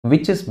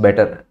Which is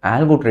better,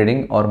 algo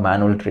trading or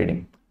manual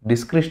trading?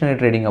 Discretionary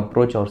trading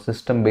approach or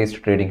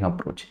system-based trading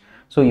approach?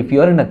 So if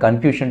you are in a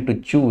confusion to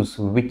choose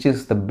which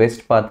is the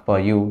best path for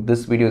you,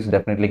 this video is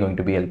definitely going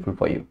to be helpful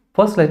for you.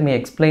 First, let me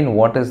explain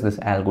what is this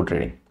algo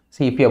trading.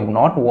 See, if you have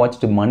not watched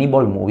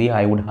Moneyball movie,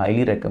 I would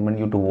highly recommend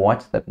you to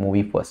watch that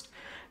movie first.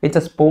 It's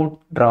a sport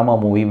drama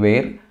movie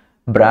where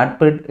Brad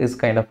Pitt is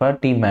kind of a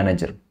team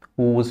manager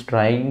who is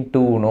trying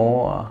to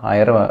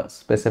hire a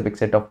specific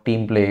set of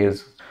team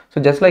players. So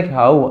just like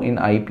how in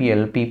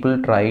IPL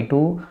people try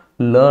to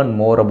learn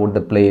more about the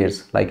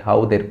players, like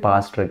how their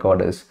past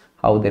record is,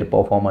 how their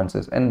performance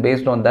is, and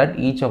based on that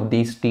each of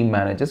these team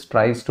managers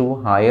tries to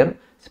hire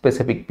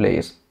specific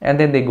players, and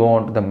then they go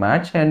on to the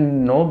match,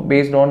 and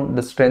based on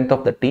the strength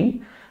of the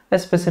team, a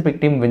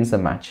specific team wins the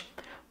match.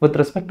 With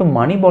respect to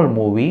Moneyball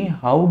movie,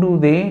 how do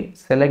they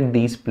select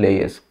these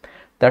players?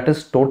 That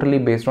is totally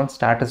based on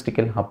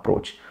statistical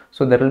approach.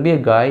 So there will be a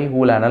guy who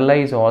will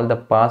analyze all the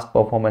past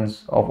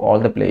performance of all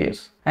the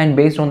players, and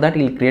based on that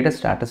he'll create a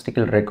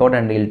statistical record,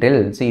 and he'll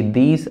tell, see,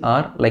 these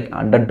are like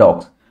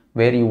underdogs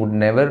where you would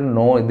never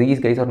know, these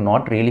guys are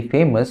not really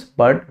famous,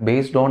 but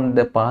based on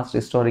the past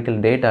historical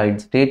data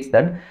it states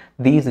that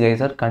these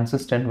guys are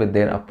consistent with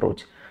their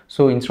approach.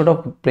 So instead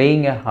of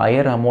paying a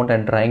higher amount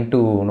and trying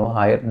to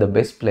hire the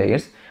best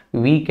players,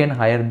 we can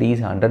hire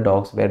these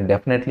underdogs where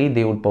definitely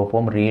they would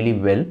perform really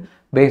well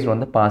based on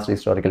the past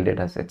historical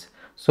data sets.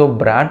 So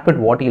Brad Pitt,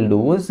 what he'll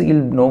do is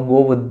he'll go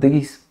with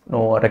these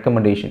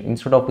recommendation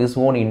instead of his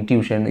own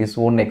intuition, his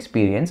own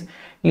experience.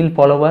 He'll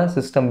follow a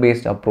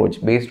system-based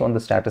approach based on the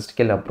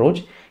statistical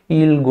approach.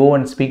 He'll go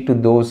and speak to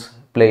those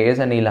players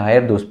and he'll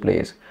hire those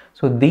players.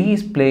 So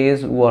these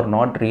players who are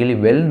not really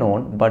well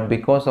known, but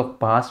because of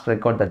past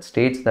record that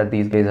states that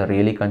these guys are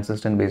really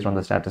consistent based on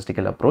the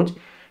statistical approach,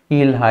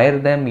 he'll hire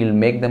them, he'll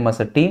make them as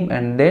a team,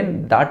 and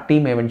then that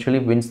team eventually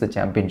wins the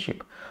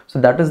championship. So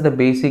that is the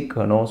basic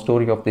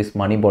story of this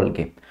Moneyball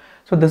game.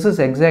 So this is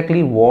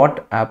exactly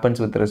what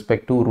happens with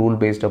respect to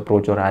rule-based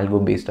approach or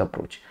algo-based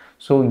approach.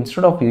 So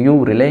instead of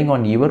you relying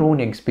on your own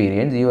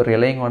experience, you are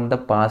relying on the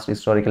past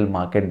historical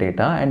market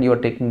data, and you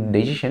are taking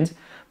decisions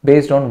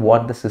based on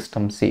what the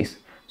system says.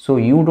 So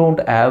you don't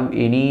have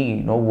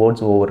any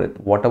words over it.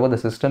 Whatever the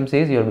system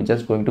says, you are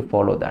just going to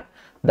follow that.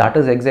 That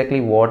is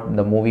exactly what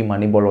the movie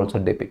Moneyball also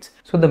depicts.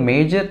 So the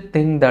major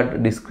thing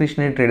that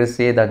discretionary traders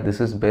say that this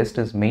is best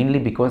is mainly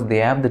because they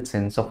have that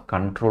sense of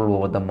control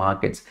over the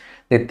markets.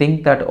 They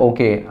think that,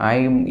 okay,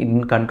 I'm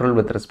in control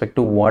with respect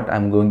to what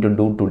I'm going to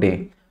do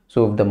today.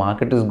 So if the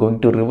market is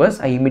going to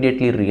reverse, I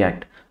immediately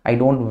react. I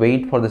don't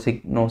wait for the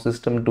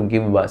system to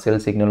give a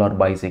sell signal or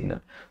buy signal.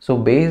 So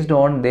based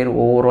on their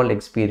overall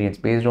experience,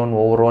 based on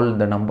overall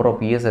the number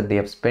of years that they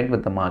have spent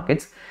with the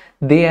markets,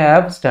 they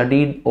have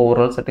studied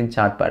overall certain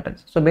chart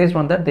patterns. So based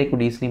on that, they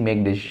could easily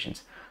make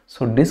decisions.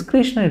 So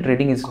discretionary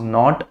trading is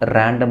not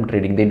random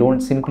trading. They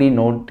don't simply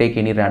take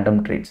any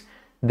random trades.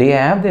 They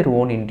have their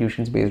own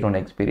intuitions based on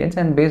experience,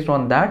 and based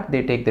on that,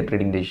 they take their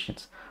trading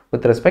decisions.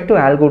 With respect to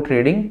algo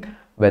trading,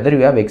 whether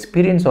you have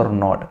experience or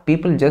not,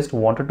 people just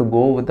wanted to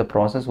go with the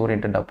process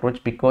oriented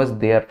approach because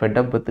they are fed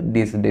up with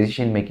this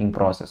decision making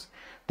process.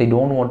 They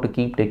don't want to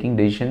keep taking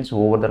decisions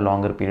over the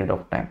longer period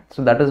of time.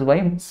 So that is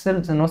why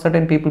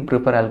certain people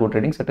prefer algo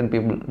trading, certain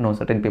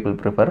people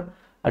prefer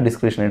a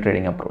discretionary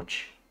trading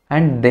approach.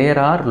 And there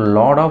are a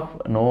lot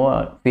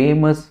of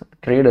famous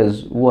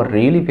traders who are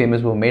really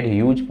famous, who made a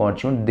huge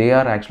fortune. They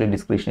are actually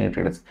discretionary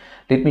traders.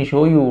 Let me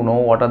show you,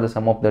 what are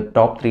some of the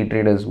top 3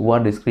 traders who are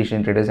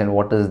discretionary traders and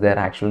what is their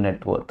actual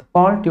net worth.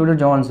 Paul Tudor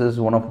Jones is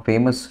one of a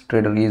famous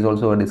trader. He is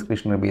also a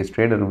discretionary based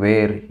trader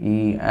where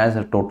he has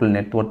a total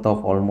net worth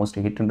of almost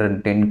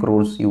 810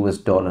 crores US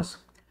dollars.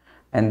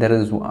 And there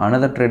is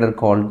another trader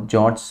called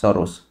George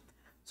Soros.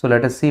 So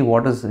let us see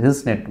what is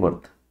his net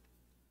worth.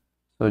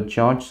 So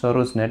George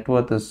Soros' net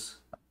worth is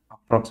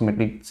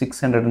approximately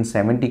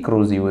 670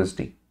 crores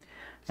USD.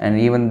 And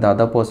even the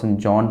other person,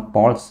 John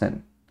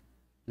Paulson,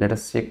 let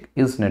us check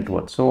his net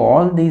worth. So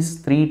all these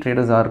 3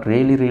 traders are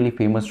really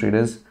famous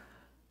traders,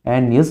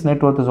 and his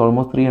net worth is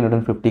almost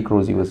 350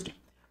 crores USD.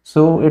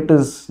 So it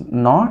is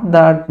not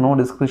that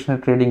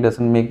discretionary trading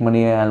doesn't make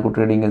money, algo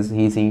trading is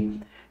easy.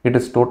 It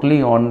is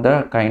totally on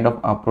the kind of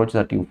approach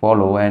that you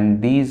follow,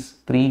 and these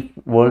 3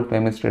 world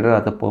famous traders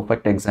are the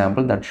perfect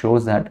example that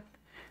shows that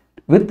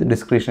with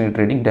discretionary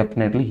trading,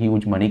 definitely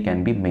huge money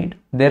can be made.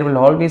 There will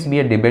always be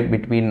a debate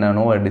between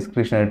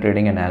discretionary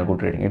trading and algo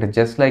trading. It is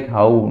just like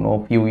how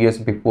a few years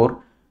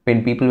before,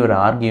 when people were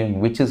arguing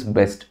which is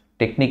best,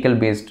 technical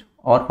based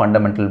or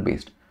fundamental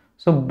based.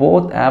 So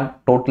both have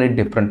totally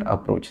different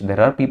approach. There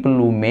are people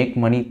who make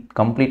money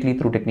completely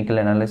through technical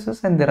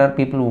analysis, and there are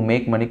people who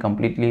make money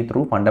completely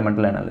through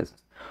fundamental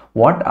analysis.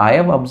 What I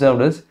have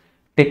observed is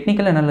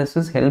technical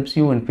analysis helps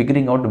you in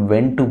figuring out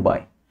when to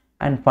buy,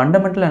 and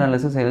fundamental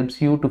analysis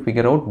helps you to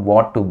figure out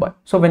what to buy.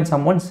 So when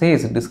someone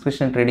says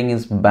discretionary trading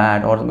is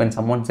bad, or when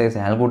someone says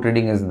algo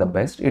trading is the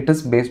best, it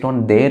is based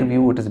on their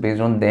view, it is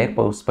based on their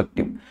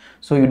perspective.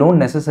 So you don't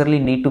necessarily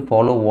need to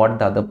follow what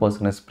the other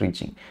person is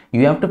preaching.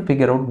 You have to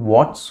figure out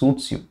what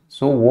suits you.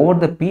 So over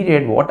the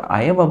period, what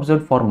I have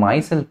observed for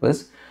myself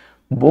is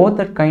Both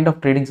that kind of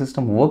trading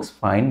system works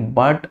fine,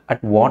 but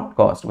at what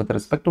cost? With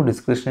respect to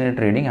discretionary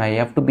trading, I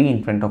have to be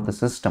in front of the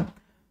system,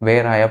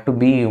 where I have to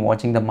be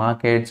watching the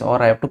markets, or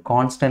I have to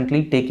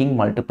constantly taking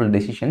multiple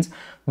decisions,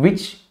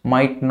 which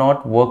might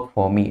not work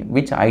for me,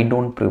 which I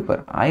don't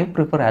prefer. I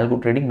prefer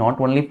algo trading not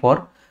only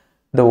for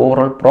the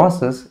overall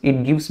process,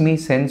 it gives me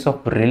sense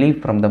of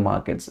relief from the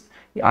markets.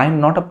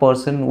 I'm not a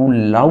person who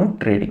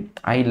love trading.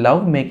 I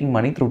love making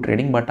money through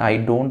trading, but I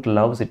don't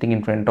love sitting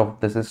in front of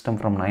the system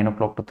from 9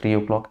 o'clock to 3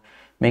 o'clock,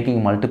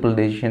 making multiple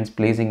decisions,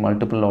 placing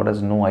multiple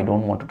orders. No, I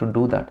don't want to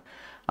do that.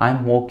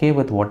 I'm okay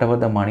with whatever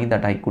the money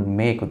that I could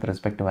make with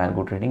respect to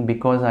algo trading,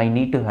 because I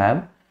need to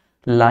have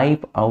life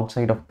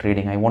outside of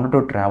trading. I wanted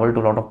to travel to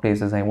a lot of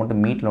places. I want to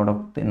meet a lot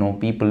of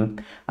people,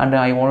 and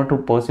I wanted to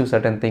pursue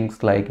certain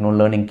things like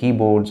learning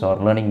keyboards or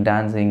learning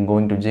dancing,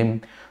 going to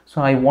gym.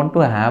 So I want to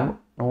have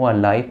a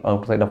life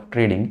outside of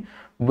trading,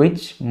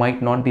 which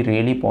might not be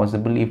really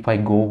possible if I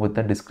go with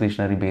a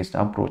discretionary based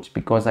approach,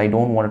 because I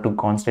don't want to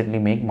constantly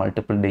make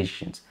multiple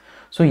decisions.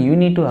 So you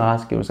need to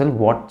ask yourself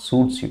what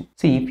suits you.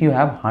 See, if you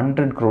have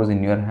 100 crores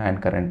in your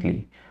hand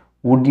currently,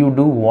 would you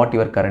do what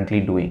you are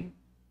currently doing?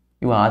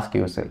 You ask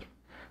yourself.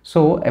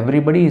 So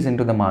everybody is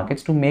into the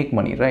markets to make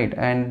money, right?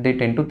 And they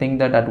tend to think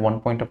that at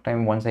one point of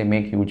time, once I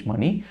make huge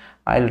money,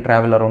 I'll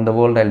travel around the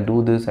world, I'll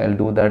do this, I'll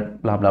do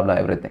that, blah blah blah,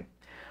 everything.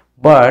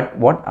 But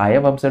what I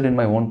have observed in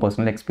my own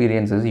personal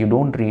experience is you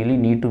don't really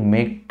need to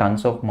make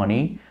tons of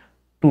money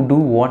to do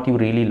what you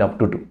really love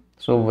to do.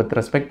 So with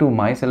respect to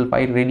myself,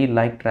 I really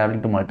like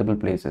traveling to multiple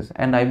places,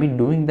 and I've been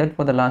doing that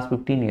for the last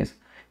 15 years.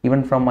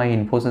 Even from my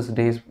Infosys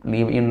days,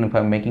 even if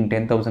I'm making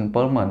 10,000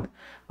 per month,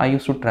 I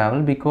used to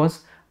travel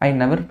because I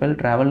never felt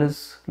travel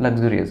is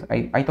luxurious.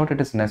 I thought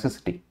it is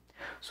necessity.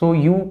 So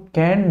you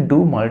can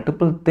do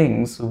multiple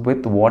things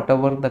with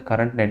whatever the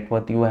current net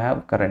worth you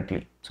have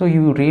currently. So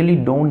you really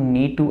don't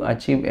need to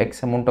achieve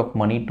X amount of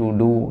money to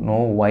do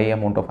Y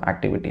amount of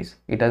activities.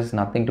 It has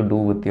nothing to do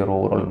with your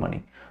overall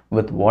money.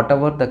 With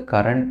whatever the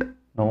current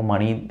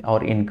money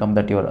or income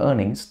that you're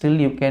earning, still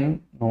you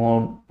can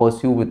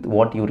pursue with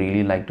what you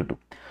really like to do.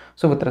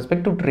 So with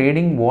respect to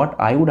trading, what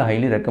I would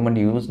highly recommend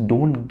you is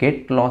don't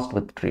get lost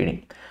with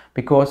trading,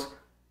 because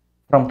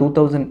from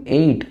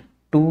 2008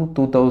 to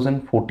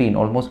 2014,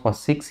 almost for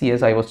 6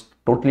 years, I was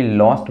totally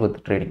lost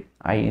with trading.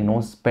 I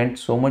spent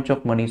so much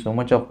of money, so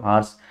much of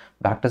hours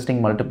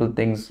backtesting multiple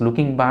things.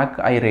 Looking back,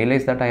 I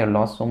realized that I have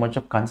lost so much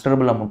of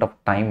considerable amount of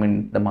time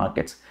in the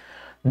markets.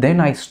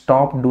 Then I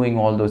stopped doing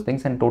all those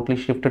things and totally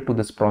shifted to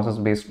this process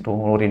based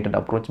oriented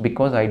approach,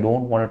 because I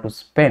don't want to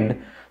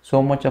spend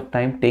so much of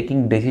time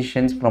taking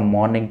decisions from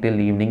morning till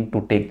evening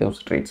to take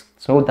those trades.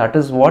 So that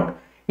is what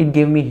it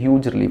gave me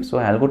huge relief. So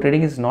algo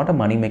trading is not a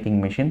money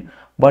making machine,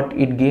 but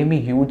it gave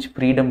me huge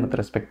freedom with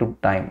respect to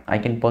time. I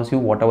can pursue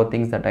whatever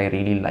things that I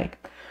really like.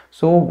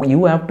 So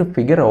you have to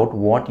figure out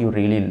what you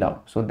really love.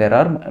 So there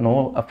are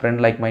a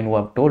friend like mine who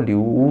have told you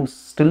who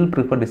still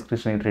prefer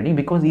discretionary trading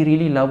because he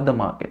really loved the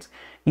markets.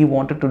 He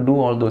wanted to do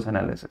all those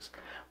analysis.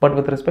 But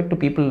with respect to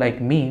people like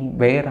me,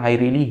 where I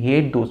really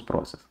hate those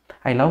process.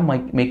 I love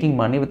making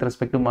money with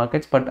respect to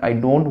markets, but I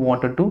don't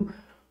want to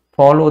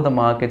follow the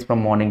markets from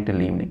morning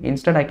till evening.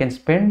 Instead, I can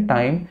spend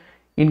time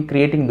in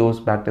creating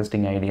those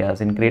backtesting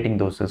ideas, in creating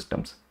those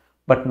systems,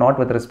 but not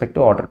with respect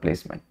to order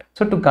placement.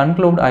 So to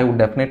conclude, I would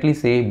definitely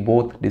say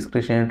both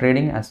discretionary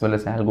trading as well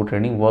as algo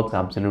trading works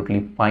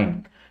absolutely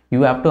fine.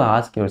 You have to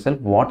ask yourself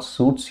what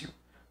suits you.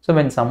 So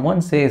when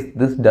someone says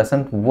this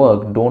doesn't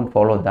work, don't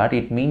follow that.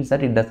 It means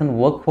that it doesn't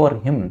work for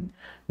him.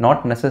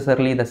 Not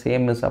necessarily the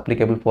same is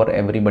applicable for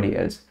everybody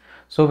else.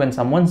 So when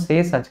someone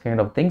says such kind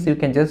of things, you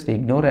can just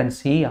ignore and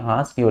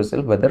ask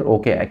yourself whether,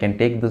 okay, I can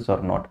take this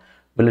or not.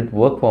 Will it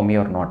work for me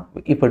or not?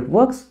 If it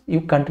works,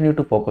 you continue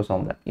to focus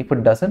on that. If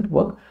it doesn't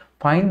work,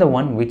 find the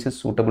one which is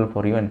suitable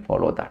for you and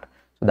follow that.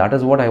 So that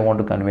is what I want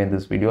to convey in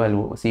this video.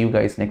 I'll see you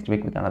guys next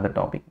week with another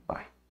topic.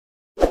 Bye.